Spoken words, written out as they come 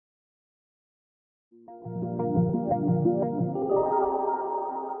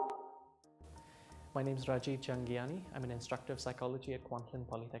My name is Rajiv Jhangiani. I'm an instructor of psychology at Kwantlen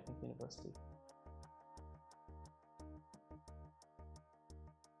Polytechnic University.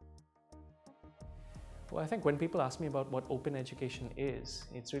 Well, I think when people ask me about what open education is,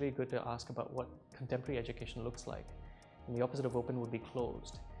 it's really good to ask about what contemporary education looks like. And the opposite of open would be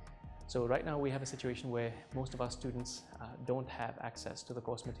closed. So right now we have a situation where most of our students don't have access to the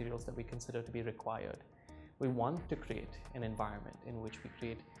course materials that we consider to be required. We want to create an environment in which we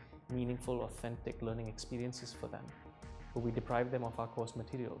create meaningful, authentic learning experiences for them, but we deprive them of our course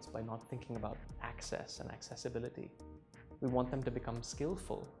materials by not thinking about access and accessibility. We want them to become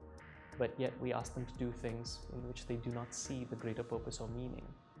skillful, but yet we ask them to do things in which they do not see the greater purpose or meaning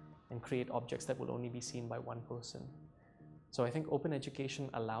and create objects that will only be seen by one person. So I think open education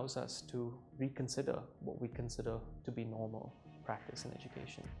allows us to reconsider what we consider to be normal practice in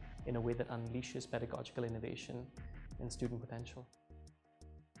education in a way that unleashes pedagogical innovation and student potential.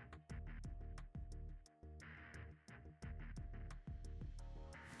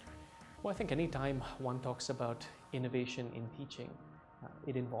 Well, I think anytime one talks about innovation in teaching,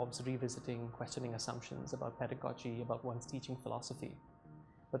 it involves revisiting, questioning assumptions about pedagogy, about one's teaching philosophy.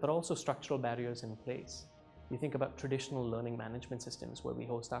 But there are also structural barriers in place. You think about traditional learning management systems where we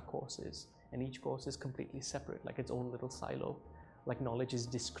host our courses, and each course is completely separate, like its own little silo, like knowledge is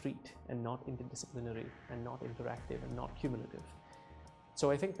discrete and not interdisciplinary and not interactive and not cumulative.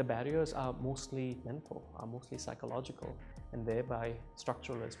 So I think the barriers are mostly mental, are mostly psychological, and thereby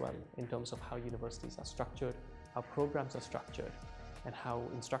structural as well, in terms of how universities are structured, how programs are structured, and how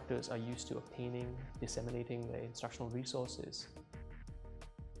instructors are used to obtaining, disseminating their instructional resources.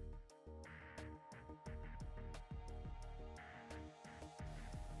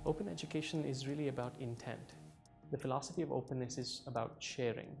 Open education is really about intent. The philosophy of openness is about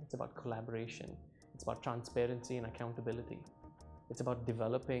sharing, it's about collaboration, it's about transparency and accountability. It's about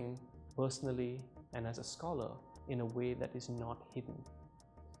developing personally and as a scholar in a way that is not hidden.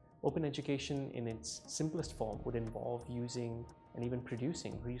 Open education in its simplest form would involve using and even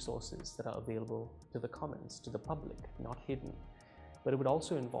producing resources that are available to the commons, to the public, not hidden. But it would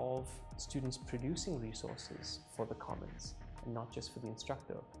also involve students producing resources for the commons and not just for the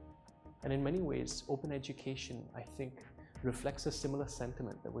instructor. And in many ways, open education, I think, reflects a similar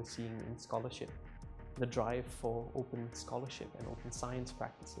sentiment that we're seeing in scholarship, the drive for open scholarship and open science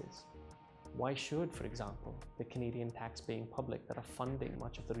practices. Why should, for example, the Canadian tax-paying public that are funding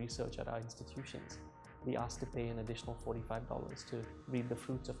much of the research at our institutions be asked to pay an additional $45 to reap the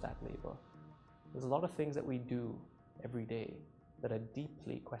fruits of that labor? There's a lot of things that we do every day that are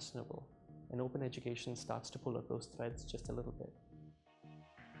deeply questionable, and open education starts to pull at those threads just a little bit.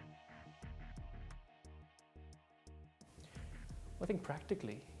 I think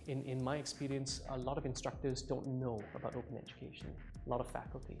practically, in my experience, a lot of instructors don't know about open education, a lot of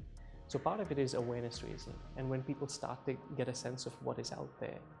faculty. So part of it is awareness raising, and when people start to get a sense of what is out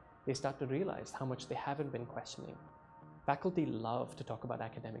there, they start to realize how much they haven't been questioning. Faculty love to talk about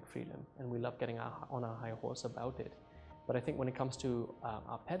academic freedom, and we love getting on our high horse about it. But I think when it comes to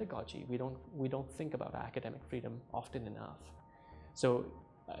our pedagogy, we don't think about academic freedom often enough. So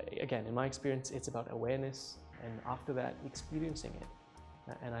again, in my experience, it's about awareness, and after that, experiencing it.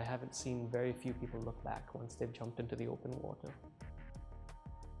 And I haven't seen very few people look back once they've jumped into the open water.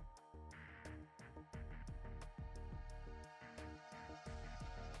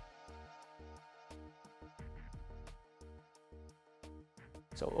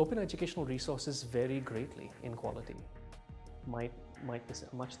 So open educational resources vary greatly in quality. Might be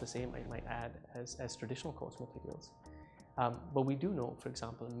much the same, I might add, as traditional course materials. But we do know, for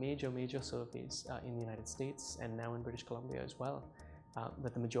example, major surveys in the United States and now in British Columbia as well,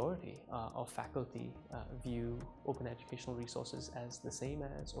 that the majority of faculty view open educational resources as the same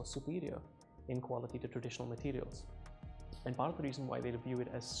as or superior in quality to traditional materials. And part of the reason why they view it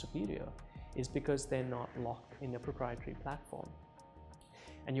as superior is because they're not locked in a proprietary platform.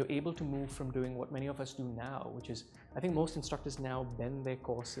 And you're able to move from doing what many of us do now, which is, I think most instructors now bend their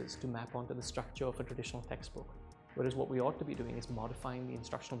courses to map onto the structure of a traditional textbook. Whereas what we ought to be doing is modifying the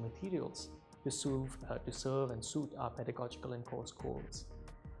instructional materials to serve and suit our pedagogical and course goals.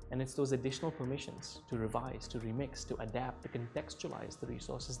 And it's those additional permissions to revise, to remix, to adapt, to contextualize the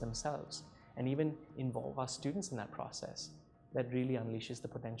resources themselves, and even involve our students in that process that really unleashes the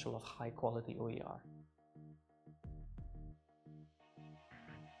potential of high quality OER.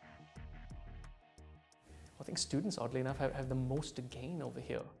 I think students, oddly enough, have the most to gain over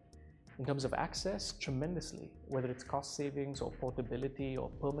here. In terms of access, tremendously, whether it's cost savings or portability or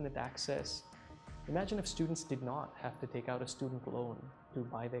permanent access. Imagine if students did not have to take out a student loan to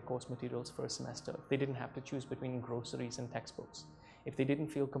buy their course materials for a semester, if they didn't have to choose between groceries and textbooks, if they didn't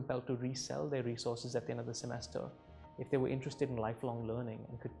feel compelled to resell their resources at the end of the semester, if they were interested in lifelong learning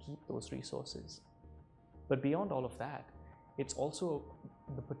and could keep those resources. But beyond all of that, it's also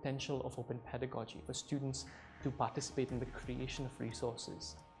the potential of open pedagogy for students to participate in the creation of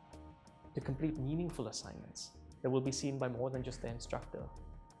resources, to complete meaningful assignments that will be seen by more than just their instructor,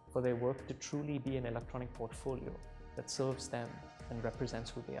 for their work to truly be an electronic portfolio that serves them and represents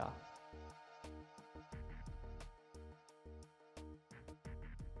who they are.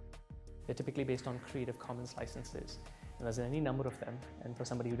 They're typically based on Creative Commons licenses, and there's any number of them, and for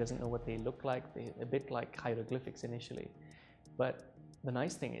somebody who doesn't know what they look like, they're a bit like hieroglyphics initially. But the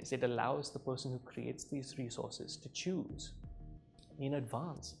nice thing is it allows the person who creates these resources to choose in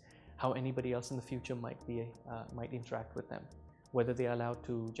advance how anybody else in the future might interact with them. Whether they are allowed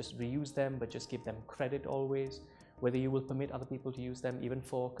to just reuse them but just give them credit always, whether you will permit other people to use them even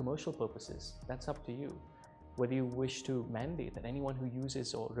for commercial purposes, that's up to you. Whether you wish to mandate that anyone who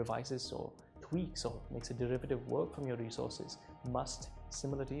uses or revises or tweaks or makes a derivative work from your resources must,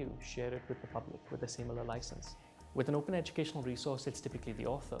 similar to you, share it with the public with a similar license. With an open educational resource, it's typically the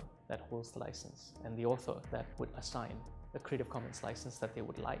author that holds the license and the author that would assign the Creative Commons license that they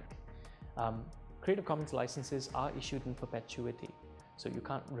would like. Creative Commons licenses are issued in perpetuity, so you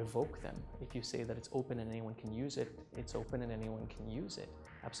can't revoke them. If you say that it's open and anyone can use it, it's open and anyone can use it,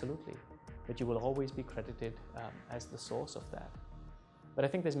 absolutely. But you will always be credited as the source of that. But I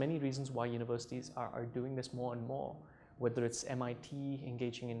think there's many reasons why universities are doing this more and more, whether it's MIT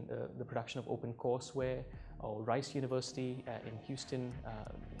engaging in the production of open courseware, or Rice University in Houston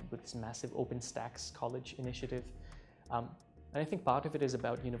with this massive OpenStax college initiative. And I think part of it is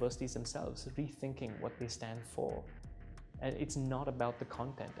about universities themselves rethinking what they stand for. And it's not about the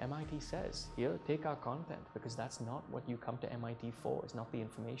content. MIT says, here, take our content, because that's not what you come to MIT for. It's not the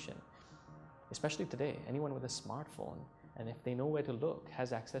information. Especially today, anyone with a smartphone, and if they know where to look,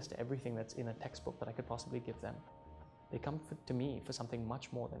 has access to everything that's in a textbook that I could possibly give them. They come to me for something much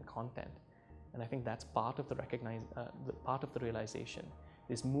more than content. And I think that's part of the realization,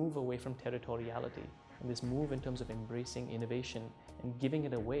 this move away from territoriality, and this move in terms of embracing innovation and giving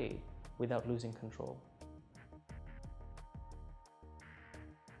it away without losing control.